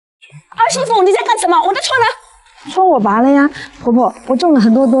儿媳妇，你在干什么？我的春呢？春我拔了呀，婆婆，我种了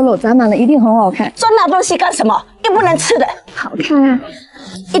很多多肉，长满了一定很好看。装那东西干什么？又不能吃的。好看啊！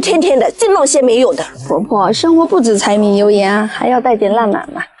一天天的净弄些没有的。婆婆，生活不止柴米油盐啊，还要带点浪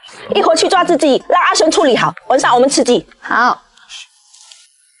漫嘛。一会儿去抓自己，让阿雄处理好，晚上我们吃鸡。好。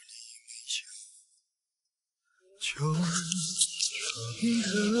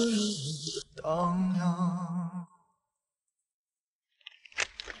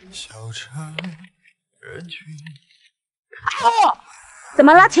 哦，怎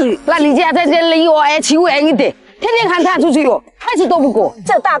么了，秋雨？那你家在这离我还亲远一点，天天喊他出去玩，还是都不过。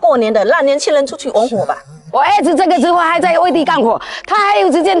这大过年的，让年轻人出去玩火吧。我儿子这个时候还在外地干活，他还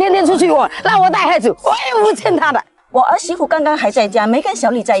有时间天天出去玩，让我带孩子，我也不欠他的。我儿媳妇刚刚还在家，没跟小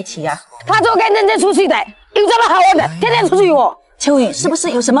李在一起呀。他就跟人家出去的，有什么好玩的？天天出去玩。秋雨，是不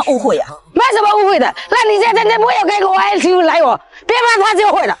是有什么误会啊？没什么误会的，那你家真的不要跟我儿媳妇来往，别让他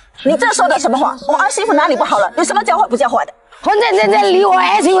教坏了。你这说的什么话？我儿媳妇哪里不好了？有什么教坏不教坏的？反正真正离我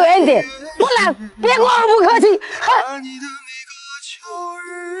儿媳妇远一点，不然别跟我不客气。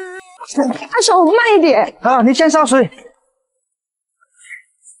阿手慢一点。啊，你先烧水。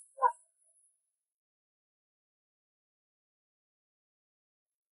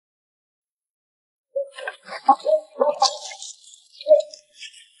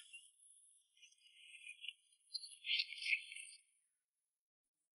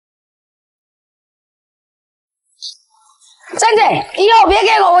真的，以后别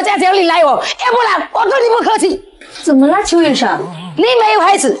跟我家小李来往，要不然我对你不客气。怎么了，邱医生？你没有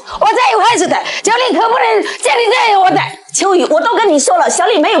孩子，我才有孩子的，小李可不能像你这样我的。秋雨，我都跟你说了，小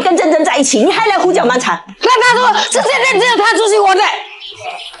李没有跟珍珍在一起，你还来胡搅蛮缠。那他说是真的只有他出去我的。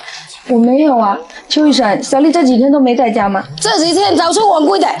我没有啊，邱医生，小丽这几天都没在家吗？这几天早出晚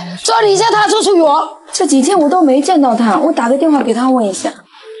归的，说你叫他出去玩。这几天我都没见到他，我打个电话给他问一下。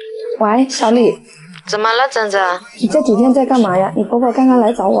喂，小丽。 怎么了，珍珍？你这几天在干嘛呀？你婆婆刚刚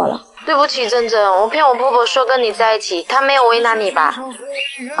来找我了。对不起，珍珍，我骗我婆婆说跟你在一起，她没有为难你吧？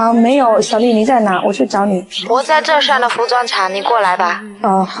啊，没有，小丽你在哪？我去找你。我在这上的服装厂，你过来吧。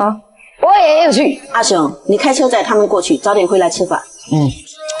哦，好。我也要去。阿雄，你开车载他们过去，早点回来吃饭。嗯，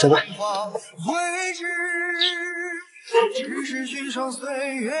走吧。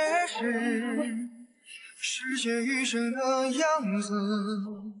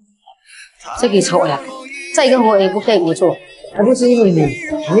这个丑呀，再跟我也不跟我做。 还不是因为你，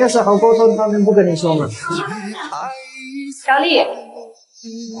你要是好沟通，他们不跟你说嘛。小丽，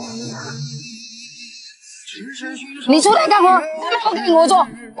你出来干活，他们不跟我做，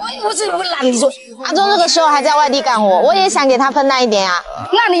我又不是不让你做。阿忠这个时候还在外地干活，我也想给他分担一点啊。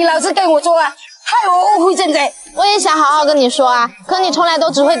那你老是跟我做啊，害我误会珍珍。我也想好好跟你说啊，可你从来都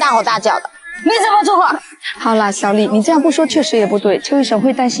只会大吼大叫的。你怎么说话？好啦，小丽，你这样不说确实也不对，邱医生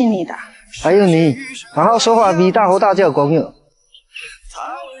会担心你的。还有你，好好说话比大吼大叫管用。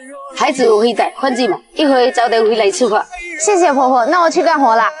 孩子我会带，放心吧，一会早点回来吃饭。谢谢婆婆，那我去干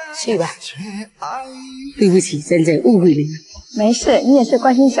活了。去吧。对不起，珍珍误会了。没事，你也是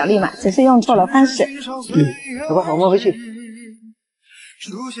关心小丽嘛，只是用错了方式。走吧，我们回去。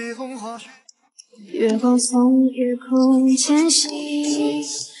月光从夜空前行，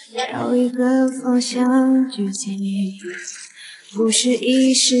找一个方向去前进，不是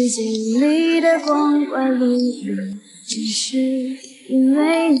一时间里的光怪陆离，只是。 因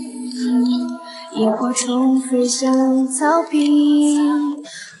为你，萤火虫飞向草坪，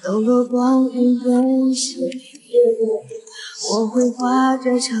抖落光晕奔袭。我会画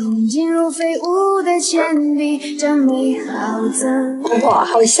着长颈鹿飞舞的铅笔，这美好的。婆婆，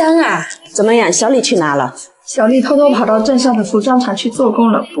好香啊！怎么样，小李去哪了？小丽偷偷跑到镇上的服装厂去做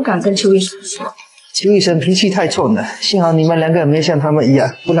工了，不敢跟邱医生说。邱医生脾气太冲了，幸好你们两个没像他们一样，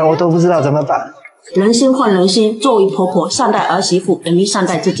不然我都不知道怎么办。 人心换人心，作为婆婆善待儿媳妇等于善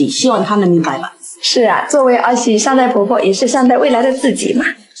待自己，希望她能明白吧。是啊，作为儿媳善待婆婆也是善待未来的自己嘛。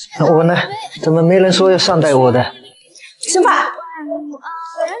那我呢？怎么没人说要善待我的？吃饭。儿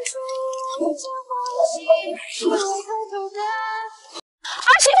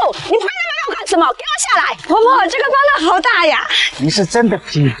媳妇，你拍那个要干什么？给我下来！婆婆，这个帮乐好大呀！你是真的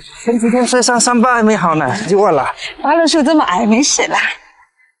皮，前几天摔伤伤疤还没好呢，就忘了。花露树这么矮，没事啦。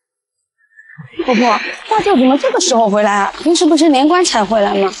 婆婆，大舅怎么这个时候回来啊？平时不是年关才回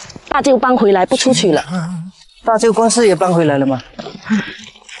来吗？大舅搬回来不出去了。大舅公司也搬回来了吗？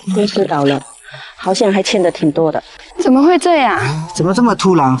公司倒了，好像还欠的挺多的。怎么会这样？怎么这么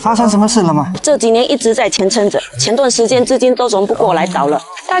突然？发生什么事了吗？这几年一直在钱撑着，前段时间资金都融不过来倒了。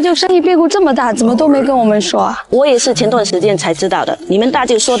大舅生意变故这么大，怎么都没跟我们说啊？我也是前段时间才知道的。你们大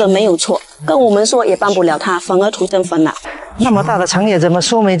舅说的没有错，跟我们说也帮不了他，反而徒增烦恼。那么大的长夜怎么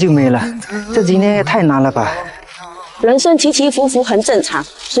说没就没了？这几年也太难了吧？人生起起伏伏很正常，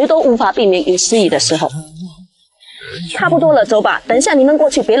谁都无法避免有失意的时候。差不多了，走吧。等一下你们过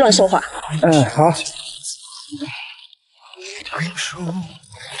去别乱说话。嗯，好。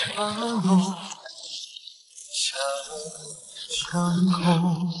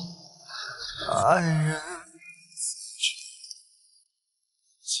爱人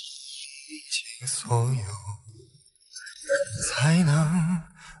所有，才能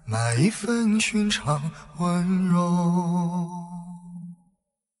买一份寻常温柔。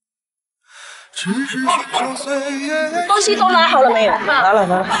只是寻找岁月。东西都拿好了没有？拿了。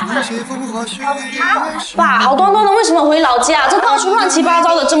爸，好端端的为什么回老家？这到处乱七八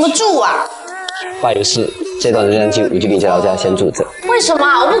糟的，怎么住啊？爸有事，这段时间就你在老家先住着。为什么？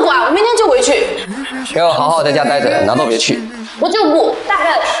我不管，我明天就回去。给我好好在家待着，哪都别去。我就不，大哥。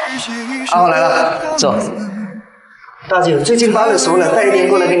阿豪来了，坐。大舅，最近芭乐熟了，带一点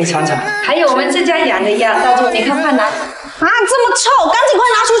过来给你尝尝。还有我们这家养的鸭，大舅你看看拿。啊，这么臭，赶紧快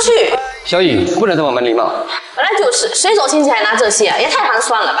拿出去！小雨，不能这么没礼貌。本来就是，谁走亲戚还拿这些啊，也太寒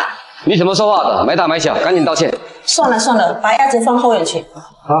酸了吧！你怎么说话的？没大没小，赶紧道歉。算了，把鸭子放后院去。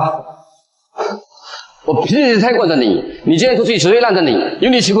好。我平时才惯着你，你今天出去谁会让着你？有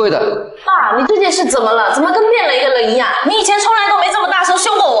你吃亏的。爸，你最近是怎么了？怎么跟变了一个人一样？你以前从来都没这么大声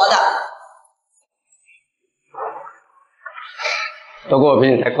凶过我的。都怪我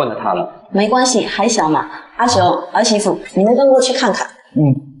平时太惯着他了。没关系，还小嘛。阿雄、儿媳妇，你们跟过去看看。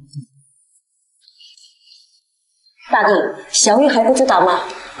大哥，小玉还不知道吗？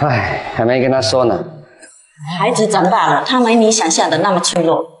唉，还没跟他说呢。孩子长大了，他没你想象的那么脆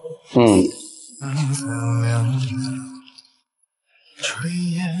弱。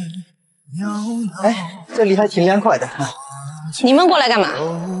哎，这里还挺凉快的。你们过来干嘛？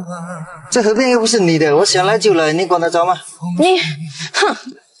这河边又不是你的，我想来就来，你管得着吗？你，哼！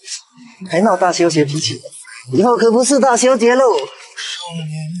还闹大小姐脾气，以后可不是大小姐喽。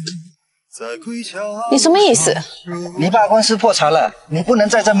你什么意思？你爸官司破产了，你不能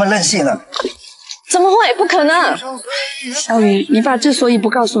再这么任性了。怎么会？不可能！小雨，你爸之所以不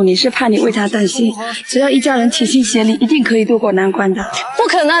告诉你，是怕你为他担心。只要一家人齐心协力，一定可以渡过难关的。不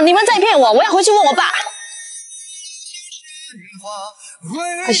可能！你们在骗我！我要回去问我爸。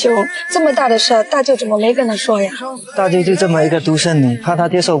阿雄，这么大的事，大舅怎么没跟他说呀？大舅就这么一个独生女，怕她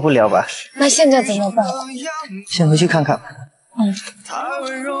接受不了吧？那现在怎么办？先回去看看。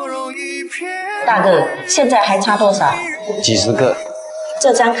大哥，现在还差多少？几十个。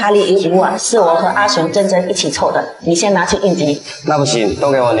这张卡里有5万，是我和阿雄、珍珍一起凑的，你先拿去应急。那不行，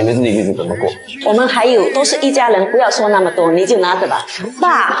都给我，你们自己日子怎么过？我们还有，都是一家人，不要说那么多，你就拿着吧。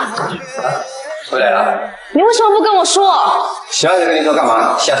爸，回来了。你为什么不跟我说？小孩子跟你说干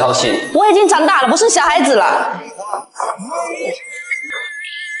嘛？瞎操心。我已经长大了，不是小孩子了。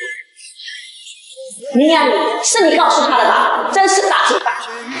你呀你，是你告诉他的吧？真是大嘴巴。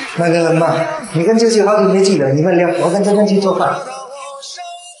那个妈，你跟舅舅好久没聚了，你们聊，我跟珍珍去做饭。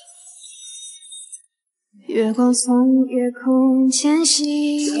月光从夜空迁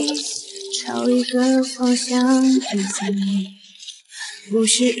徙，朝一个方向聚集，不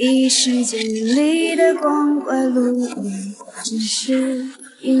是一时间里的光怪陆离，只是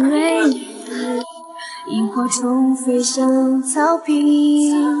因为你，萤火虫飞向草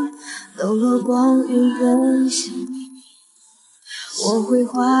坪，抖落光晕更像你。我会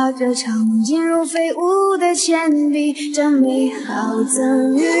画着长颈鹿飞舞的铅笔，这美好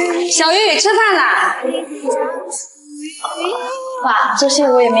赠予。小玉，吃饭啦！爸，这些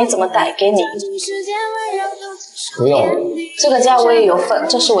我也没怎么带，给你。不用，这个家我也有份，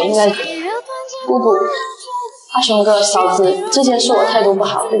这是我应该给。姑姑，阿雄哥，嫂子，之前是我态度不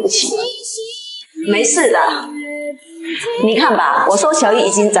好，对不起。没事的，你看吧，我说小玉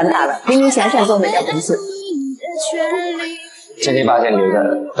已经长大了，比你想象中的要懂事。这8先留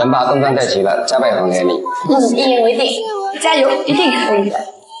着，等把东山再起了，加倍还给你。一言为定，加油，一定可以的。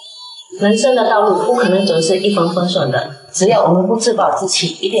人生的道路不可能总是一帆风顺的，只要我们不自暴自弃，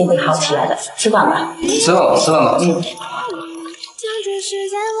一定会好起来的。吃饭吧。吃饭吧。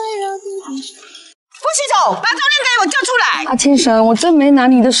不许走！把手链给我交出来！阿青神，我真没拿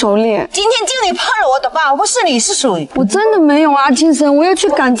你的手链。今天就你破了我的包，不是你是谁？我真的没有啊，阿青神，我要去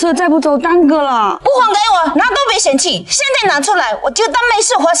赶车，再不走耽搁了。不还给我，拿都别嫌弃。现在拿出来，我就当没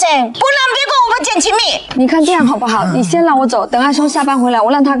事发生，不然别跟我们讲情面。你看这样好不好？你先让我走，等阿兄下班回来，我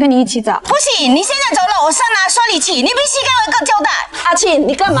让他跟你一起找。不行，你现在走了，我上哪说理去？你必须给我一个交代。阿庆，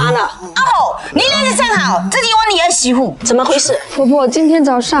你干嘛呢？阿虎，你认真好，自己我女儿媳妇，怎么回事？婆婆，今天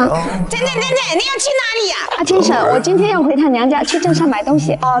早上，真的，你要去哪里呀？阿金婶，我今天要回趟娘家去镇上买东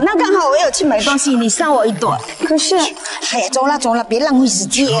西。哦，那刚好我有去买东西，你捎我一朵。可是，哎呀，走了，别浪费时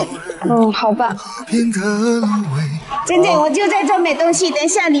间。好吧。珍珍，我就在这买东西，等一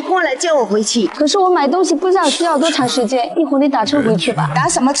下你过来接我回去。可是我买东西不知道需要多长时间，一会儿你打车回去吧。打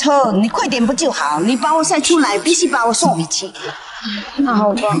什么车？你快点不就好？你把我晒出来，必须把我送回去。那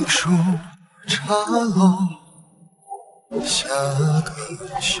好吧。下个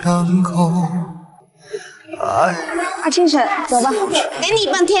巷口。阿金婶，走吧。等你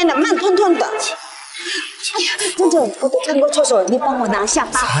半天了，慢吞吞的。哎呀，珍珍，我都看过厕所，你帮我拿下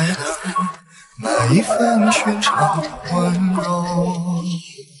吧。那一份寻常温柔，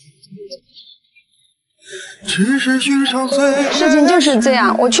只是寻常最。事情就是这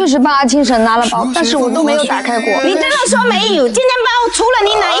样，我确实帮阿金婶拿了包，但是我都没有打开过。你真的说没有？今天包除了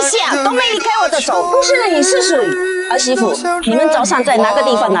你拿一下，都没离开我的手。不是的，你是谁？儿媳妇，你们早上在哪个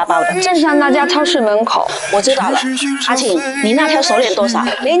地方拿包的？镇上那家超市门口。我知道了。阿庆，你那条手链多少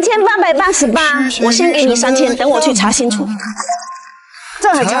2888。我先给你3000，等我去查清楚。这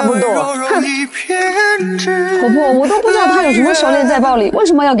还差不多。哼，婆婆，我都不知道他有什么手链在包里，为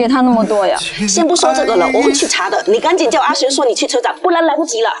什么要给他那么多呀？先不说这个了，我会去查的。你赶紧叫阿璇说你去车站，不然来不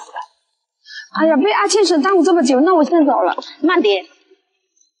及了。哎呀，被阿庆婶耽误这么久，那我先走了。慢点。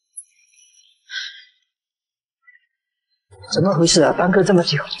怎么回事啊？耽搁这么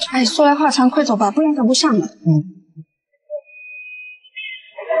久？哎，说来话长，快走吧，不然赶不上了。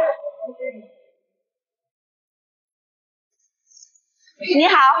你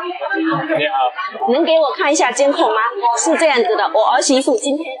好，能给我看一下监控吗？是这样子的，我儿媳妇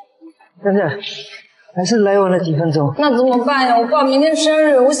今天……真的，还是来晚了几分钟。那怎么办呀？我爸明天生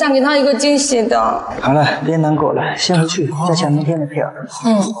日，我想给他一个惊喜的。好了，别难过了，先回去，再抢明天的票。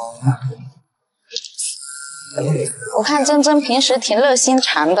我看珍珍平时挺热心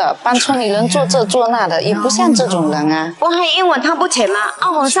肠的，帮村里人做这做那的，也不像这种人啊。我还因为他不钱吗？阿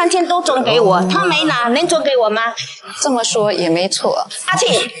红3000都转给我，他没拿，能转给我吗？这么说也没错。阿庆，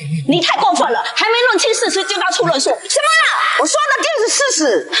你太过分了，还没论清事实就到处论述。什么啦？我说的就是事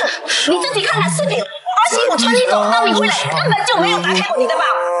实。哼，你自己看看视频，儿媳妇穿衣走到你回来，根本就没有打开过你的包。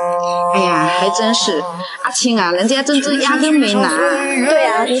哎呀，还真是。阿青啊，人家珍珍压根没拿。对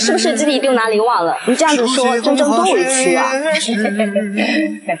啊，你是不是自己丢哪里忘了？你这样子说，珍珍多委屈啊！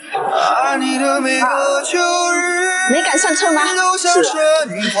没赶上车吗？是。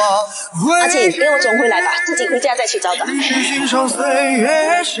阿庆，给我转回来吧，自己回家再去找找。哎，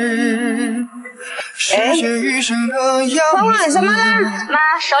欢欢，什么啦？妈，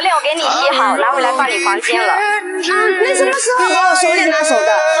手链我给你洗好，拿回来放你房间了。你什么时候把我手链拿走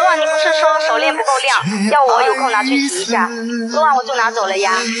的？昨晚你不是说手链不够亮，要我有空拿去洗一下，昨晚我就拿走了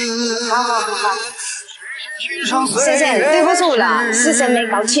呀。好。先生，对不住了，事情没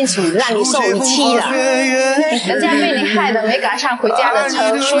搞清楚，让你受委屈了。人家被你害得没赶上回家的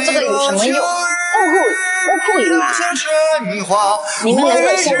车，说这个有什么用？误会嘛。你们两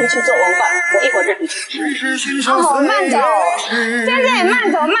个先回去做晚饭，我一会儿就回去。哦，慢走，先生，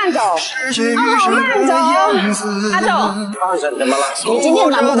慢走。慢走。阿总，怎么了？你今天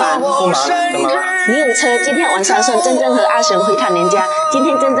忙不忙？不忙，怎么了？你有车，今天晚上送珍珍和阿璇回趟娘家。今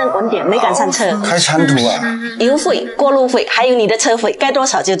天珍珍晚点，没赶上车。开长途啊？油费、过路费，还有你的车费，该多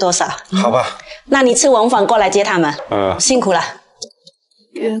少就多少。好吧。那你吃完饭过来接他们。辛苦了。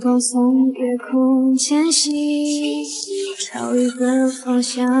月光从夜空前行，朝一个方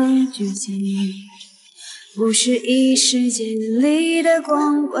向聚集，不是一时间里的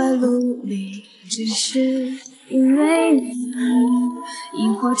光怪陆离，只是因为你，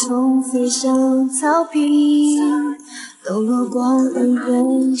萤火虫飞向草坪，抖落光晕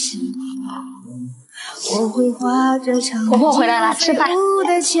跟身影。我会画着长婆婆回来了，吃饭。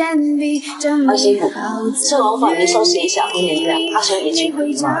儿媳妇，吃完饭你收拾一下，回娘家。阿璇也去。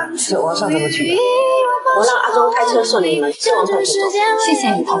妈，这晚上怎么去？我让阿忠开车送你们，吃完饭就走。谢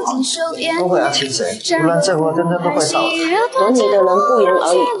谢你，婆婆。不会啊，亲生，不然这会真的都快到了。懂你的人不言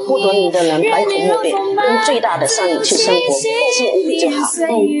而喻，不懂你的人百口莫辩。用最大的善意去生活，共性无比就好。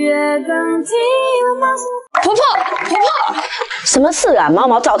婆婆，什么事啊？毛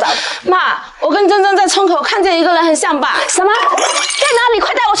毛躁躁。妈，我跟珍珍在村口看见一个人很像爸。什么？在哪里？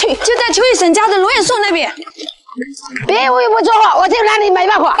快带我去！就在邱医生家的罗叶树那边。别无语不说话，我就拿你没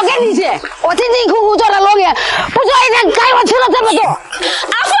办法。我跟你讲，我辛辛苦苦做了6年，不做一天，该我吃了这么多。阿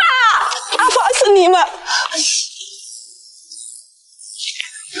发是你们。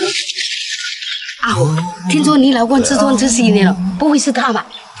阿虎，听说你老公自作自受一年了，不会是他吧？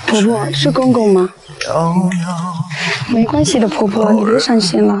婆婆，是公公吗？没关系的，婆婆，你别伤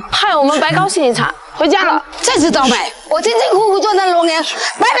心了。害我们白高兴一场。回家了。这次倒霉，我辛辛苦苦做的龙年，白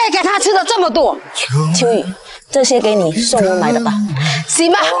白给他吃了这么多。秋雨，这些给你，送我买的吧。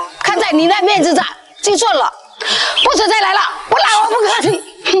行吧，看在你那面子上，记错了，不准再来了，不然我不客气。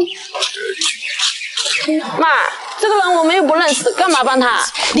妈，这个人我们又不认识，干嘛帮他？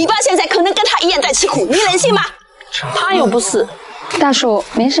你爸现在可能跟他一样在吃苦，你忍心吗？他又不是。大叔，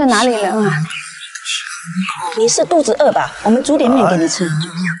您是哪里人啊？你是肚子饿吧？我们煮点面给你吃。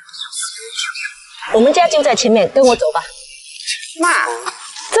我们家就在前面，跟我走吧。妈，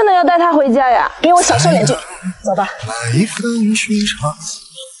真的要带他回家呀？给我少说两句，走吧。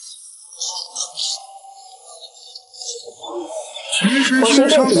我随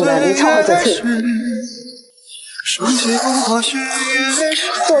便煮的，你凑合着吃。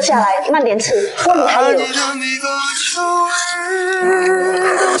坐下来，慢点吃，锅里还有。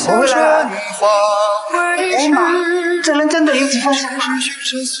我回来了。哎妈，这人真的有几分像吗？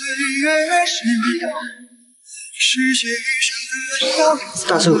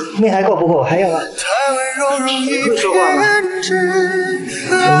大叔，面还够不够？还要吗？会说话吗？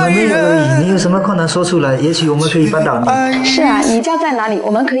我们没有而已，你有什么困难说出来，也许我们可以帮到你。是啊，你家在哪里？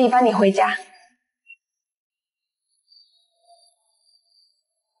我们可以帮你回家。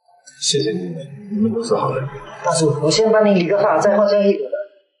谢谢你们，你们都是好人。大叔，我先帮你理个发，再换件衣服的。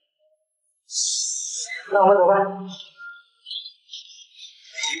那我们走吧。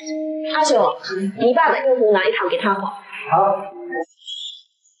阿雄，你爸的衣服拿一套给他换。好。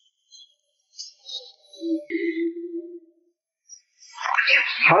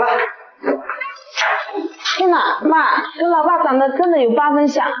好了。天哪，妈，跟老爸长得真的有8分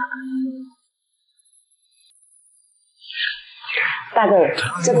像。大哥，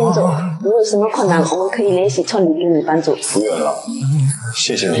这边走，如有什么困难，我们可以联系村里给你帮助。不用了，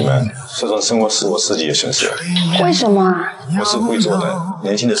谢谢你们。这种生活是我自己的选择。为什么啊？我是贵州人，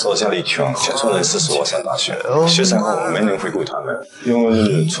年轻的时候家里穷，全村人支持我上大学。学成后没人回顾他们，庸庸碌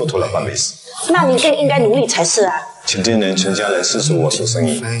碌蹉跎了半辈子。那你更应该努力才是啊！前几年全家人资助我做生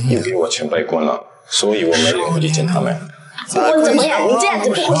意，又给我全败光了，所以我没人回去见他们。不管怎么样，你这样子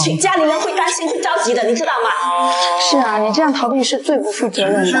不回去，家里人会担心、会着急的，你知道吗？是啊，你这样逃避是最不负责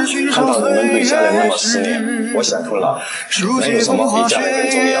任的。看到你们对家人那么思念，我想通了，能有什么比家人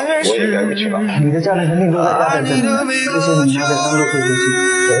更重要？我也该回去了。你的家人肯定都在家等着你，这些你拿着当路费回去。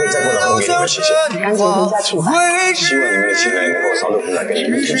我会再过来还给你们，谢谢。赶紧回家去吧。希望你们的亲人能够早日回来跟你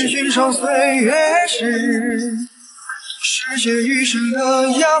们团聚。世界余生的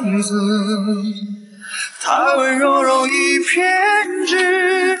样子。他温柔容易偏执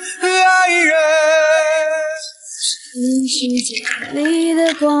爱人。世界里的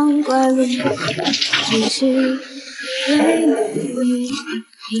光怪陆离，只是为了你，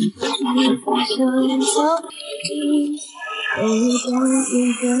你不想走近，我懂一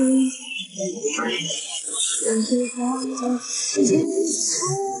个人，甚至放在自己的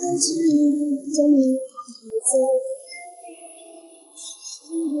记忆，在你不在。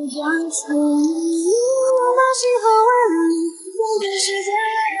我将全力拥抱心和温暖，让全世界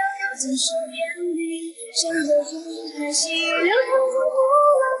都曾身边你，生活中开心，留住不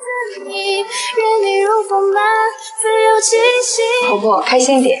能自你，愿你如风般自由气息。婆婆，开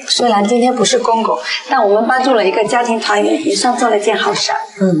心点。虽然今天不是公公，但我们帮助了一个家庭团圆，也算做了件好事。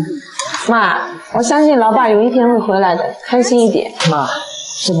妈，我相信老爸有一天会回来的，开心一点。妈，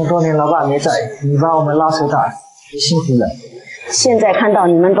这么多年老爸没在，你把我们拉扯大，你辛苦了。现在看到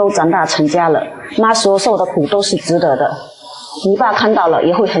你们都长大成家了，妈所受的苦都是值得的。你爸看到了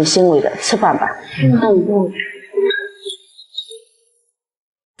也会很欣慰的。吃饭吧。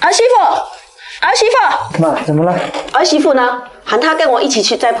儿媳妇，儿媳妇。妈，怎么了？儿媳妇呢？喊她跟我一起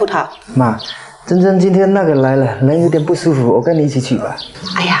去摘葡萄。妈，珍珍今天那个来了，人有点不舒服，我跟你一起去吧。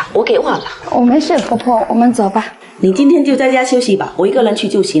哎呀，我给忘了。我没事，婆婆，我们走吧。你今天就在家休息吧，我一个人去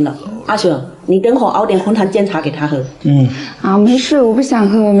就行了。阿雄，你等会熬点红糖煎茶给他喝。没事，我不想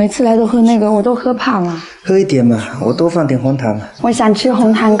喝，每次来都喝那个，我都喝怕了。喝一点嘛，我多放点红糖嘛。我想吃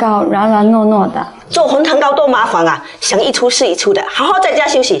红糖糕，软软糯糯的。做红糖糕多麻烦啊，想一出是一出的，好好在家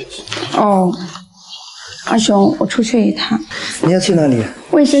休息。哦，阿雄，我出去一趟。你要去哪里？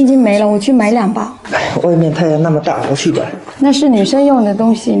卫生巾没了，我去买2包。外面太阳那么大，我去吧。那是女生用的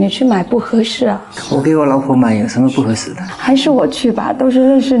东西，你去买不合适啊。我给我老婆买有什么不合适的？还是我去吧，都是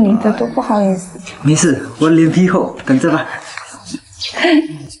认识你的，多不好意思。没事，我脸皮厚，等着吧。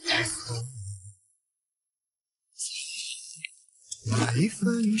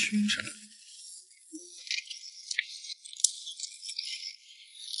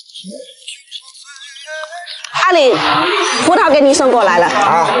阿里，葡萄给你送过来了。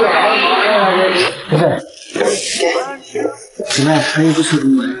好。不是，怎么样？还有不舒服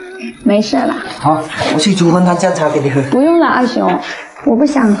吗？没事啦。好，我去煮碗汤姜茶给你喝。不用了，阿雄，我不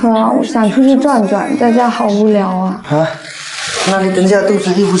想喝，我想出去转转，在家好无聊啊。啊？那你等下肚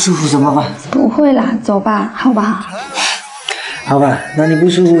子又不舒服怎么办？不会啦，走吧，好不好？好吧，那你不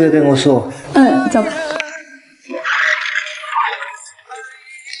舒服要跟我说。嗯，走吧。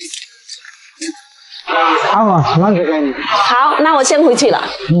好嘛，那就给你。好，那我先回去了。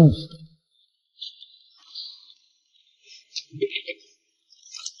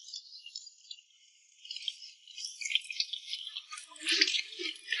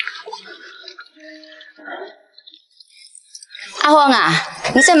阿荒啊，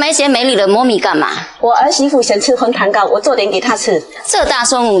你在买些没理的糯米干嘛？我儿媳妇想吃荤蛋糕，我做点给她吃。这大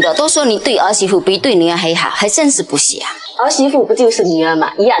中午的都说你对儿媳妇比对女儿还好，还真是不喜啊！儿媳妇不就是女儿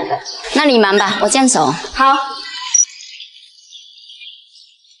嘛，一样的。那你忙吧，我先走。好。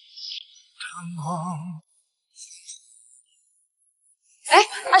哎，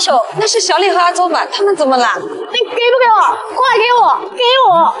阿雄，那是小李和阿周吧？他们怎么啦？你给不给我？快给我！给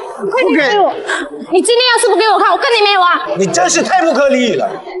我！快点给我！你今天要是不给我看，我跟你没完！你真是太不可理喻了。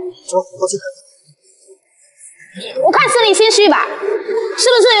走，我去看。我看是你心虚吧？是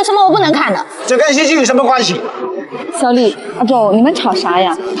不是有什么我不能看的？这跟心虚有什么关系？小李、阿周，你们吵啥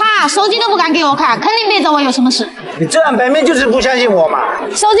呀？他手机都不敢给我看，肯定背着我有什么事。你这样摆明就是不相信我嘛！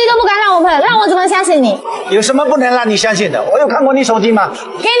手机都不敢让我碰，让我怎么相信你？有什么不能让你相信的？我有看过你手机吗？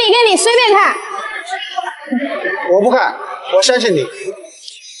给你，随便看。我不看，我相信你。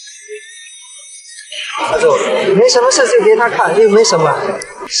阿周，没什么事就给他看，又没什么。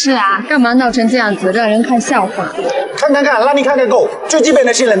是啊，干嘛闹成这样子，让人看笑话？看，让你看个够，最基本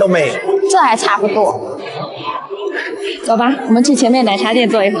的信任都没有。这还差不多。走吧，我们去前面奶茶店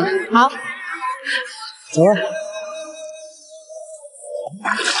坐一会儿。好。走啊。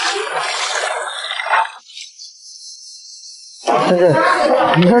珍珍，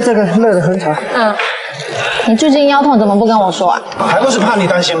你喝这个热的红茶。嗯。你最近腰痛怎么不跟我说啊？还不是怕你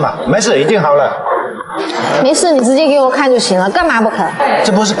担心嘛，没事，一定好了。没事，你直接给我看就行了，干嘛不肯？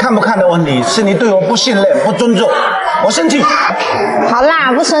这不是看不看的问题，是你对我不信任、不尊重，我生气。好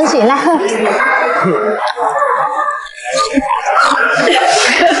啦，不生气，来喝。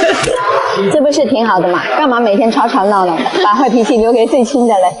这不是挺好的嘛？干嘛每天吵吵闹闹的，把坏脾气留给最亲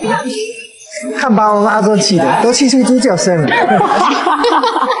的人？看把我们阿周气的，都气出猪叫声了。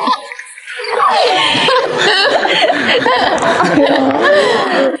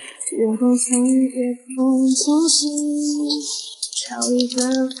月光从夜空前行，朝一个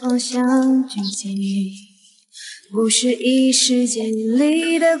方向聚集，不是一时间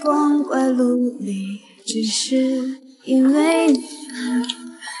里的光怪陆离，只是因为你，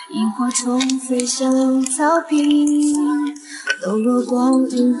萤火虫飞向草坪，抖落光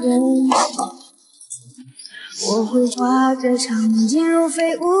晕人我会画着长颈如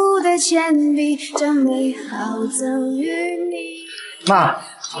飞舞的铅笔，将美好赠予你。妈，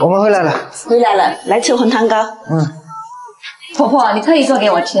我们回来了。回来了，来吃荤蛋糕。婆婆，你特意做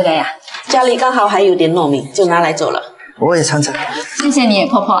给我吃的呀？家里刚好还有点糯米，就拿来做了。我也尝尝。谢谢你，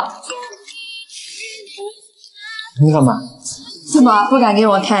婆婆。你干嘛？怎么不敢给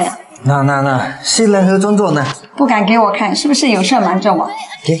我看呀？那，信任和尊重呢？不敢给我看，是不是有事瞒着我？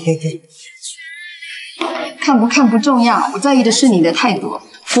给。看不看不重要，我在意的是你的态度。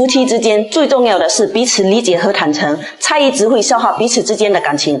夫妻之间最重要的是彼此理解和坦诚，差异只会消耗彼此之间的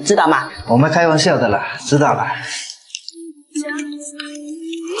感情，知道吗？我们开玩笑的啦，知道了。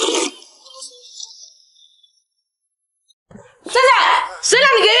珊珊，谁让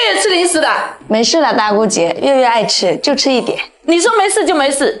你给月月吃零食的？没事了，大姑姐，月月爱吃就吃一点。你说没事就没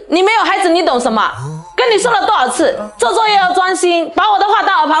事，你没有孩子你懂什么？跟你说了多少次，做作业要专心，把我的话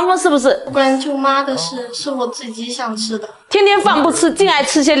当耳旁风是不是？不关舅妈的事，是我自己想吃的。天天饭不吃，净爱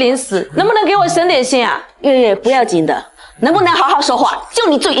吃些零食，能不能给我省点心啊？月月不要紧的，能不能好好说话？就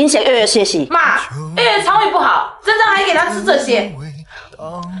你最影响月月学习。妈，月月肠胃不好，真正还给她吃这些。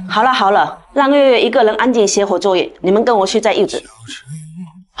好了，让月月一个人安静写会作业，你们跟我去摘柚子。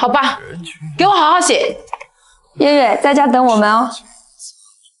好吧，给我好好写。月月在家等我们哦。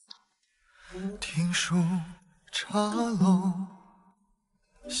听书茶楼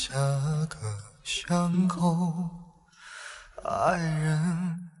下个巷口，爱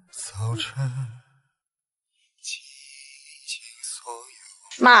人早晨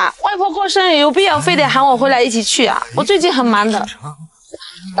妈，外婆过生日有必要非得喊我回来一起去啊？我最近很忙的。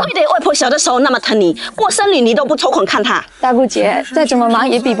怪不得外婆小的时候那么疼你，过生日你都不抽空看她。大姑姐，再怎么忙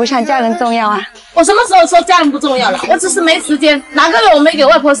也比不上家人重要啊。我什么时候说家人不重要了？我只是没时间，哪个月我没给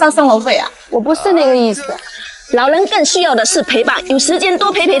外婆上生活费啊？我不是那个意思。老人更需要的是陪伴，有时间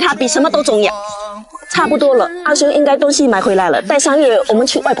多陪陪她，比什么都重要。差不多了，阿兄应该东西买回来了，带上月月我们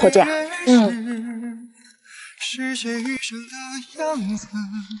去外婆家。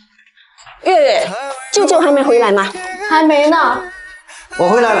月月，舅舅还没回来吗？还没呢。我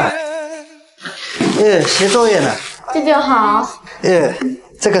回来了。写作业呢。舅舅好。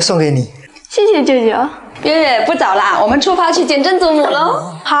这个送给你。谢谢舅舅。月月不早啦，我们出发去见曾祖母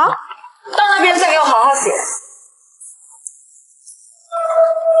喽。好，到那边再给我好好写。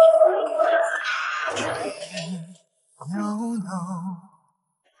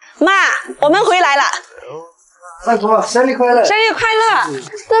妈，我们回来了。外婆，生日快乐！生日快乐！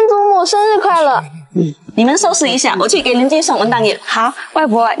曾祖母生日快乐！你们收拾一下，我去给邻居送文档页。好，外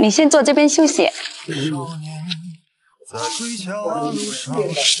婆，你先坐这边休息。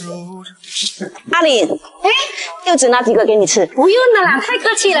阿玲，柚子拿几个给你吃？不用了啦，太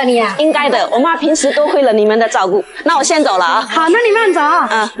客气了你啊。应该的，我妈平时多亏了你们的照顾。那我先走了啊。好，那你慢走。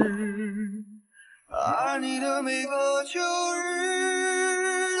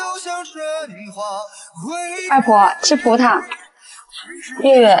外婆，吃葡萄。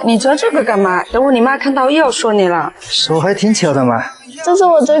月月，你折这个干嘛？等会你妈看到又要说你了。手还挺巧的嘛。这是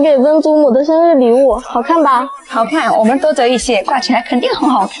我折给曾祖母的生日礼物，好看吧？好看，我们多折一些，挂起来肯定很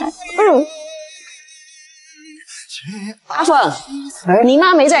好看。阿凤，你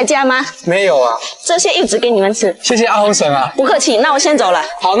妈没在家吗？没有啊。这些柚子给你们吃。谢谢阿红婶啊。不客气，那我先走了。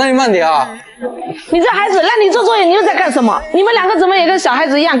好，那你慢点啊。你这孩子，让你做作业，你又在干什么？你们两个怎么也跟小孩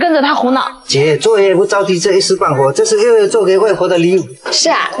子一样跟着他胡闹？姐，作业不着急，这一时半会，这是月月做给外婆的礼物。是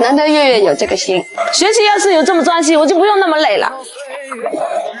啊，难得月月有这个心。学习要是有这么专心，我就不用那么累了。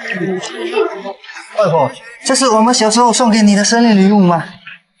外婆，这是我们小时候送给你的生日礼物吗？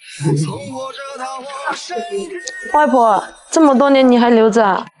外婆，这么多年你还留着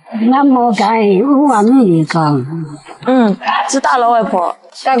啊？那么该我没讲。知道了，外婆。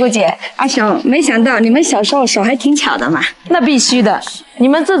大姑姐，阿雄，没想到你们小时候手还挺巧的嘛。那必须的，你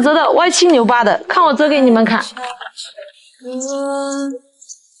们这折的歪七扭八的，看我折给你们看。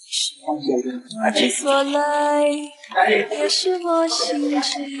之所来，也是我心之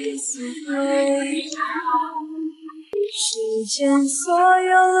所归。世间所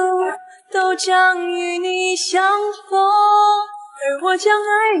有路都将与你相逢，而我将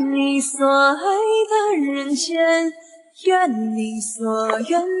爱你所爱的人间。愿你所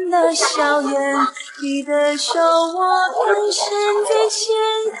愿的笑颜，你的手我蹒跚在牵，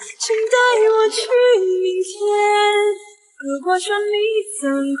请带我去明天。如果说你曾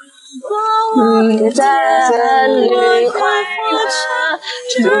过我的生日快乐，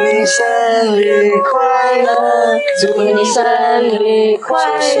祝你生日快乐，祝你生日快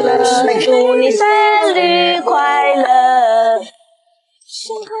乐，祝你生日快乐。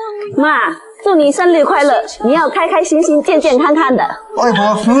妈，祝你生日快乐！你要开开心心、健健康康的。外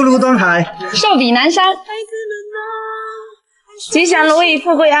婆福如东海，寿比南山，吉祥如意，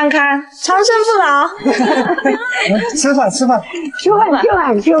富贵安康，长生不老。吃饭。就饭。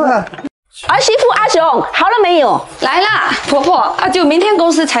儿媳妇阿雄，好了没有？来啦，婆婆，阿舅明天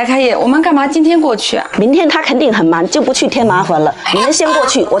公司才开业，我们干嘛今天过去啊？明天他肯定很忙，就不去添麻烦了。你们先过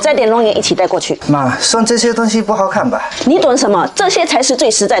去，我再点龙眼一起带过去。妈，送这些东西不好看吧？你懂什么？这些才是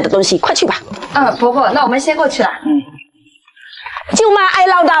最实在的东西，快去吧。婆婆，那我们先过去了。舅妈爱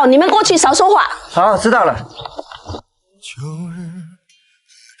唠叨，你们过去少说话。好，知道了。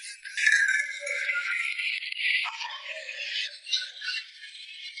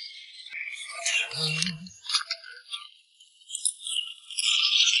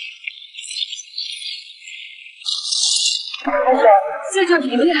这就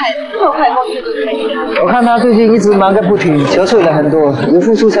挺厉害的，这么快公司就开业了。我看他最近一直忙个不停，憔悴了很多，有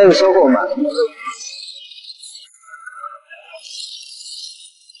付出才有收获嘛。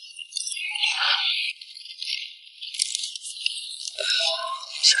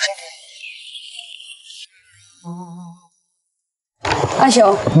阿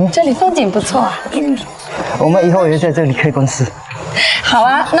雄，这里风景不错啊。我们以后也在这里开公司。好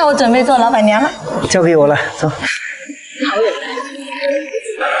啊，那我准备做老板娘了。交给我了，走。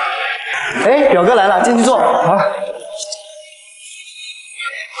哎，表哥来了，进去坐。好。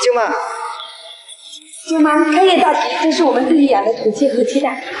舅妈，开业大吉，这是我们自己养的土鸡和鸡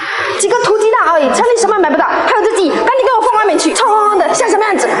蛋。几个土鸡蛋而已，城里什么买不到，还有这鸡，赶紧给我放外面去，臭烘烘的，像什么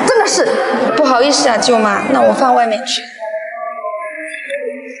样子？真的是。不好意思啊，舅妈，那我放外面去。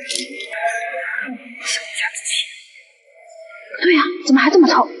对呀，怎么还这么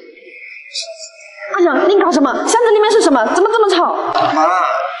臭？阿雄，你搞什么？箱子里面是什么？怎么这么臭？妈，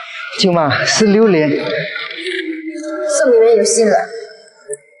舅妈是榴莲。送里面有心了。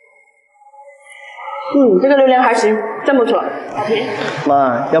这个榴莲还行，真不错。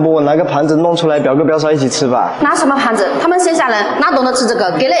妈，要不我拿个盘子弄出来，表哥表嫂一起吃吧？拿什么盘子？他们乡下人哪懂得吃这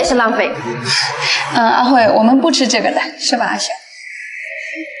个，给了也是浪费。阿慧，我们不吃这个的，是吧，阿雄？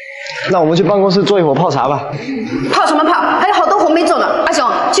那我们去办公室坐一会儿泡茶吧。泡什么泡？还有好多活没做呢。阿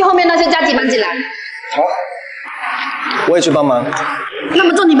雄，去后面那些家具搬进来。好，我也去帮忙。那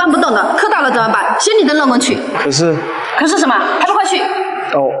么重你搬不动的，磕到了怎么办？写你的论文去。可是什么？还不快去？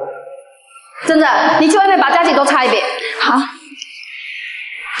哦。珍珍，你去外面把家具都擦一遍。好。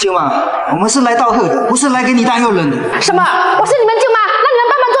舅妈，我们是来道贺的，不是来给你当佣人的。什么？我是你们舅妈，那你们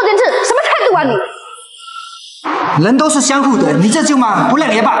帮忙做点事，什么态度啊你？人都是相互的，你这舅妈不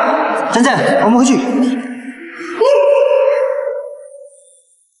谅也罢。珍珍，我们回去。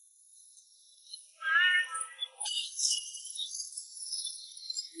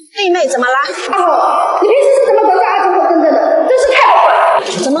弟妹怎么啦？阿红，你平时是怎么管教阿金和珍珍的？真是太过分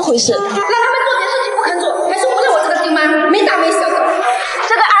了！怎么回事？让他们做点事情不肯做，还说不认我这个舅妈，没大没小的。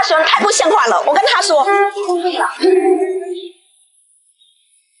这个阿雄太不像话了，我跟他说。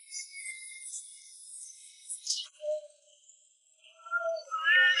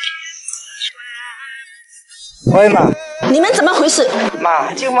喂妈，你们怎么回事？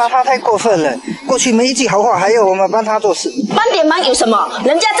妈，舅妈她太过分了，过去没一句好话，还要我们帮她做事。帮点忙有什么？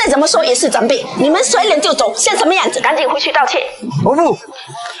人家再怎么说也是长辈，你们甩脸就走，像什么样子？赶紧回去道歉。婆婆，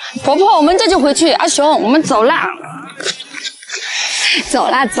婆婆，我们这就回去。阿雄，我们走啦。走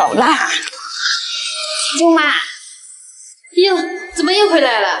啦，走啦。舅妈，哟，怎么又回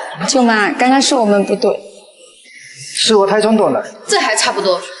来了？舅妈，刚刚是我们不对，是我太冲动了。这还差不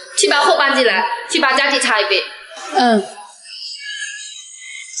多，去把货搬进来，去把家具擦一遍。嗯。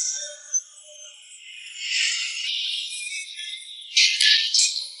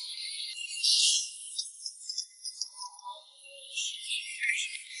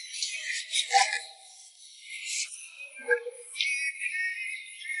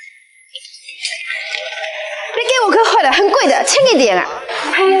别给我磕坏了，很贵的，轻一点啊！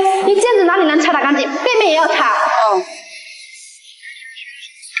嘿，你这样子哪里能擦得干净？背面也要擦。哦。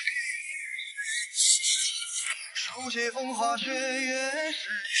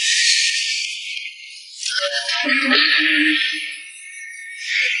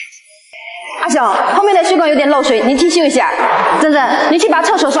阿雄，后面的水管有点漏水，你替修一下。珍珍，你去把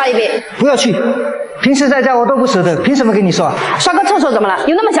厕所刷一遍。不要去，平时在家我都不舍得，凭什么给你刷？刷个厕所怎么了？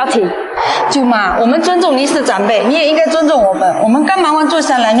有那么小气？舅妈，我们尊重你是长辈，你也应该尊重我们。我们刚忙完坐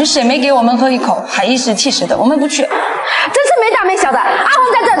下来，你水没给我们喝一口，还一时气死的，我们不去。真是没大没小的，阿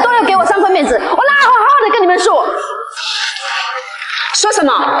红在这都要给我3分面子，我让阿红好好的跟你们说。说什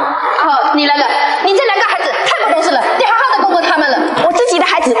么？哦，你来了，你这2个孩子太不懂事了，你好好的管管他们了。我自己的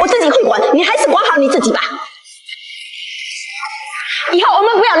孩子我自己会管，你还是管好你自己吧。以后我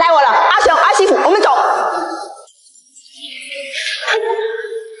们不要来我了，阿雄、阿媳妇，我们走。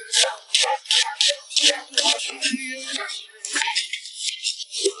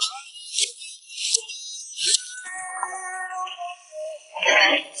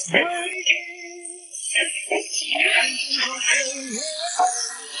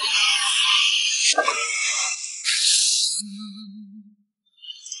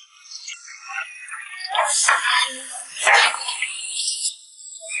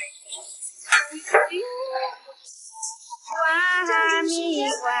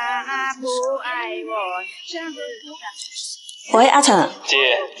喂，阿成。姐，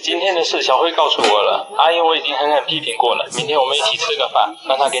今天的事小慧告诉我了，阿姨我已经狠狠批评过了，明天我们一起吃个饭，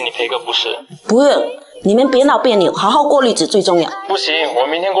让她给你赔个不是。不用，你们别闹别扭，好好过日子最重要。不行，我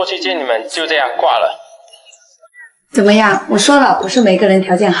明天过去见你们，就这样挂了。怎么样？我说了，不是每个人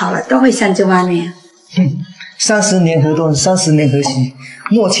条件好了都会像舅妈那样。30年河东，30年河西，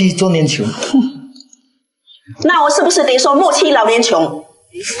莫欺中年穷。那我是不是得说莫欺老年穷？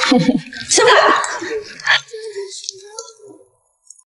是吧？